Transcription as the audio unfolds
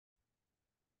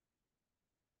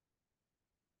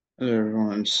Hello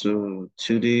everyone. So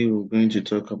today we're going to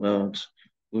talk about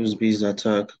rules-based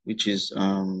attack, which is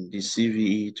the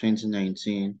CVE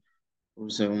 2019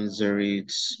 0708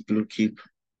 BlueKeep.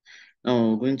 Now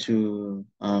we're going to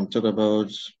talk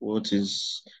about what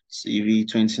is CVE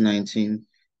 2019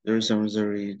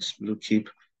 0708 BlueKeep,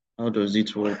 how does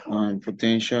it work,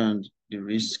 potential and the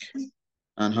risk,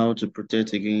 and how to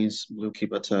protect against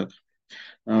BlueKeep attack.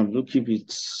 BlueKeep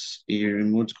is a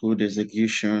remote code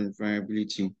execution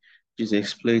vulnerability which is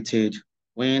exploited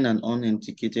when an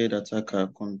unauthenticated attacker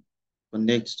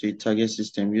connects to a target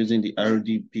system using the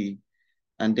RDP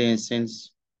and then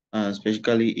sends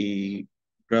specifically a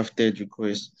drafted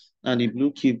request. And the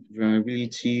BlueKeep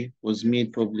vulnerability was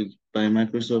made public by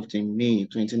Microsoft in May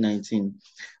 2019.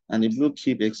 And the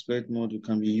BlueKeep exploit module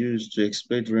can be used to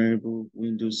exploit vulnerable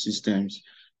Windows systems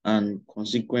and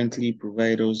consequently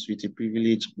provide us with a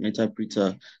privileged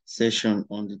metaprinter session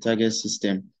on the target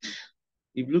system.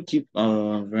 The BlueKeep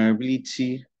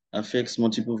vulnerability affects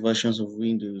multiple versions of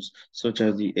Windows, such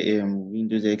as the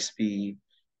Windows XP,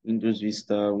 Windows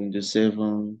Vista, Windows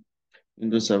 7,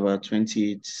 Windows Server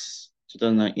 28,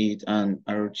 2008, and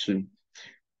R2.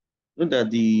 Note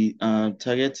that the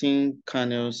targeting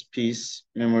kernel space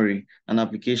memory and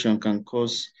application can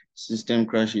cause system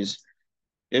crashes,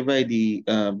 whereby the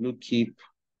BlueKeep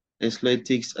exploit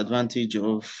takes advantage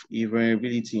of a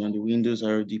vulnerability on the Windows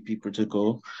RDP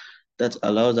protocol that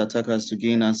allows attackers to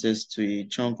gain access to a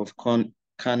chunk of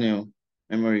kernel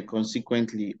memory,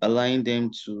 consequently allowing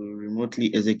them to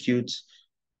remotely execute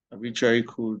arbitrary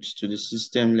codes to the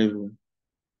system level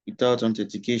without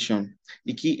authentication.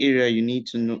 The key area you need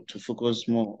to know to focus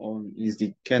more on is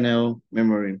the kernel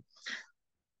memory.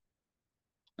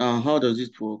 How does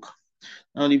it work?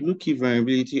 Now, the blue key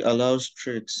vulnerability allows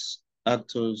threat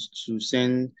actors to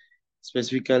send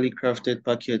specifically crafted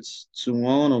packets to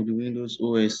one of the Windows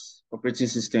OS operating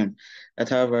system that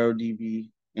have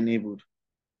RDB enabled.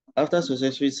 After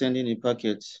successfully sending a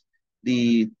packet,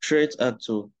 the threat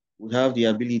actor would have the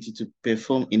ability to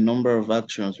perform a number of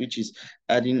actions, which is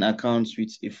adding accounts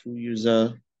with a full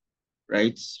user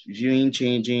rights, viewing,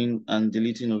 changing, and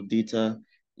deleting of data,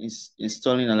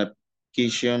 installing an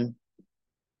application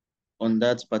on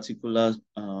that particular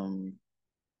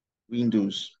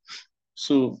Windows.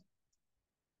 So,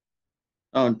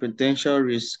 potential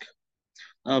risk.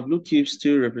 BlueKeep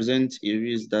still represents a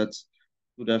risk that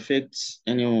could affect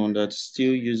anyone that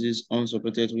still uses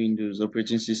unsupported Windows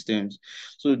operating systems.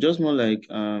 So just more like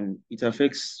it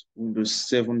affects Windows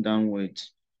 7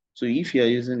 downwards. So if you are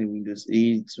using a Windows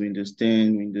 8, Windows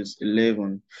 10, Windows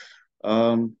 11,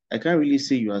 I can't really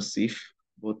say you are safe,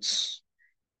 but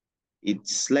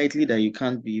it's likely that you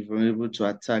can't be vulnerable to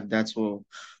attack that well.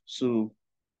 So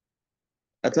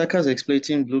attackers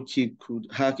exploiting BlueKeep could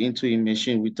hack into a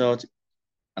machine without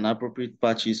an appropriate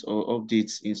patches or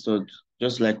updates installed,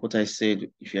 just like what I said,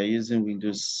 if you're using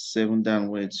Windows 7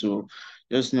 downward. So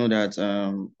just know that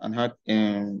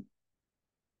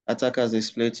attackers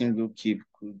exploiting BlueKeep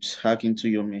could hack into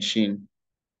your machine.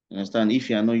 You understand? If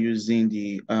you are not using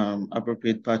the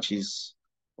appropriate patches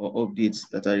or updates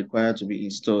that are required to be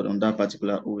installed on that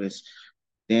particular OS.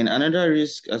 Then another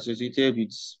risk associated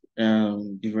with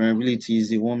the vulnerability is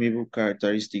the vulnerable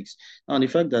characteristics. Now, the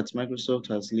fact that Microsoft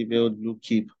has labeled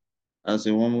BlueKeep as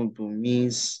a vulnerable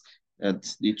means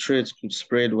that the threat could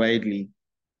spread widely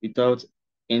without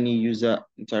any user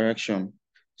interaction.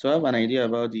 So I have an idea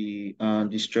about the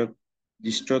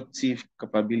destructive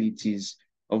capabilities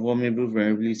of vulnerable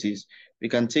vulnerabilities. We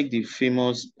can take the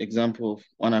famous example of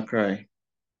WannaCry.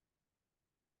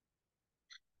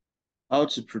 How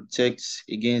to protect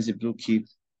against the BlueKeep.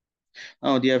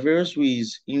 Now, there are various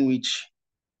ways in which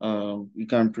we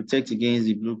can protect against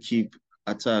the BlueKeep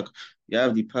attack. We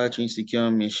have the patch insecure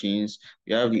machines.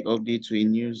 We have the update to a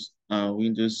new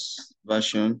Windows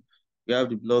version. We have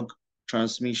the block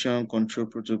transmission control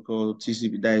protocol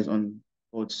TCP that is on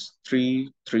port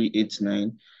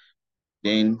 3389.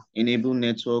 Then enable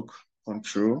network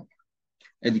control,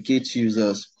 educate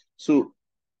users. So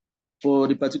for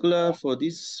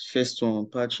this first one,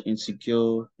 patch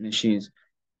insecure machines,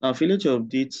 now failure to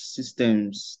update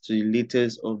systems to the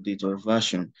latest update or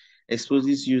version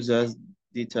exposes users'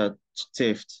 data to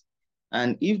theft.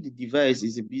 And if the device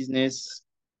is a business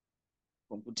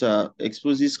computer,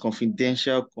 exposes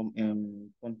confidential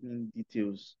company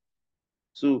details.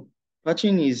 So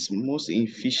patching is most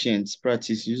efficient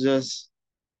practice users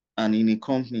and in a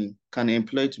company can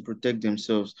employ to protect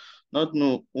themselves, not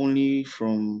only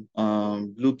from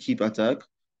blue-keep attack,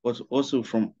 but also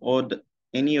from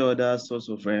any other source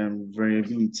of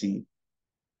vulnerability.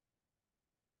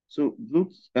 So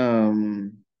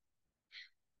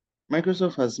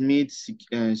Microsoft has made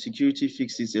security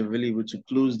fixes available to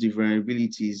close the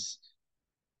vulnerabilities.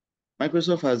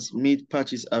 Microsoft has made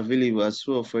patches available as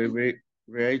well for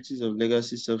varieties of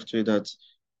legacy software that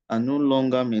are no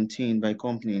longer maintained by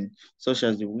companies, such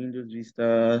as the Windows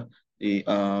Vista, the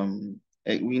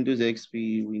Windows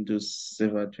XP, Windows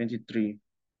Server 23,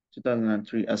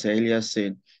 2003, as I earlier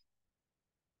said,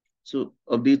 to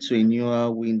update to a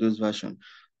newer Windows version.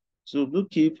 So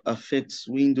BlueKeep affects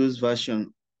Windows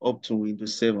version up to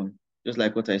Windows 7, just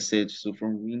like what I said. So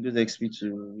from Windows XP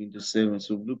to Windows 7.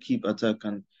 So BlueKeep attack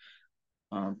can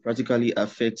practically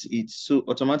affect it. So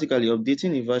automatically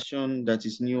updating a version that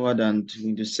is newer than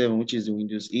Windows 7, which is the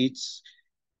Windows 8,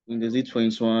 Windows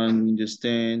 8.1, Windows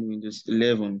 10, Windows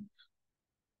 11,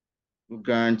 will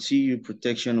guarantee you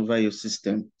protection over your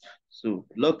system. So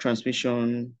log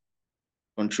transmission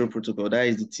control protocol, that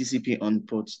is the TCP on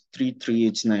port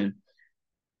 3389.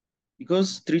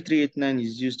 Because 3389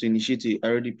 is used to initiate a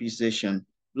RDP session,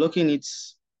 blocking it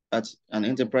at an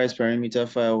enterprise parameter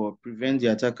firewall prevents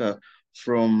the attacker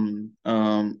from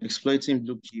exploiting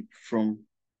BlueKeep from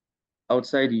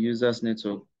outside the user's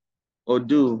network.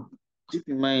 Although, keep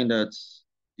in mind that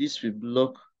this will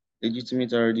block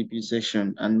legitimate RDP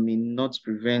session and may not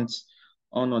prevent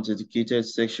unauthenticated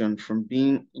section from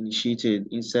being initiated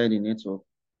inside the network.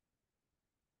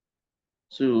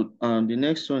 So the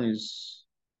next one is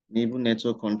enable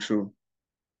network control.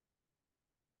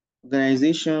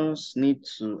 Organizations need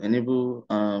to enable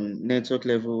network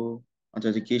level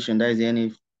authentication, that is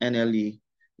the NLE,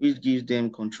 which gives them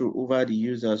control over the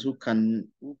users who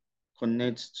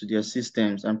connect to their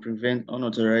systems and prevent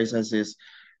unauthorized access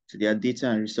to their data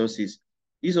and resources.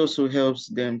 This also helps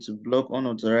them to block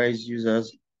unauthorized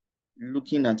users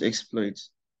looking at exploits,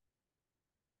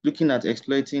 looking at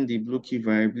exploiting the BlueKey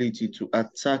vulnerability to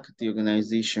attack the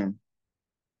organization.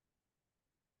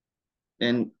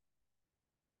 Then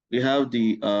we have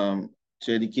the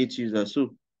to educate users.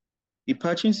 So the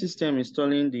patching system,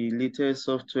 installing the latest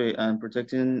software and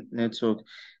protecting network,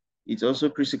 it's also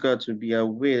critical to be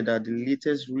aware that the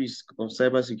latest risk of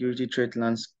cybersecurity threat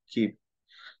landscape.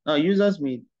 Now,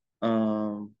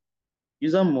 um,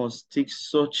 user must take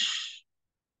such,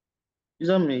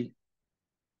 user may,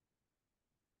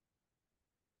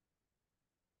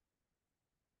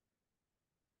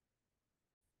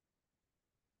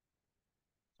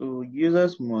 so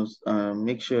users must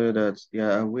make sure that they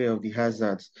are aware of the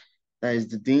hazards, that is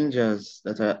the dangers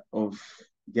that are of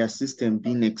their system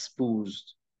being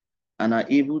exposed and are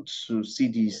able to see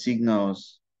the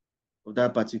signals of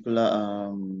that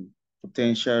particular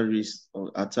potential risk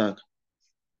or attack.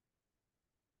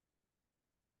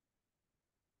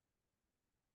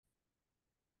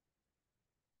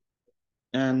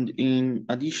 And in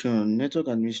addition, network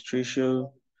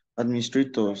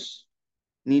administrators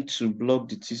need to block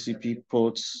the TCP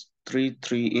ports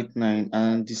 3389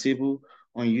 and disable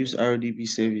unused RDP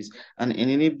service and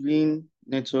enabling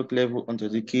network level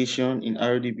authentication in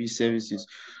RDP services,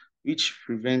 which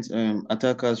prevents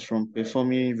attackers from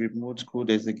performing remote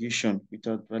code execution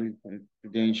without valid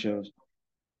credentials.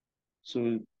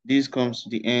 So this comes to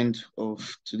the end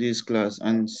of today's class,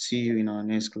 and see you in our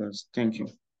next class. Thank you.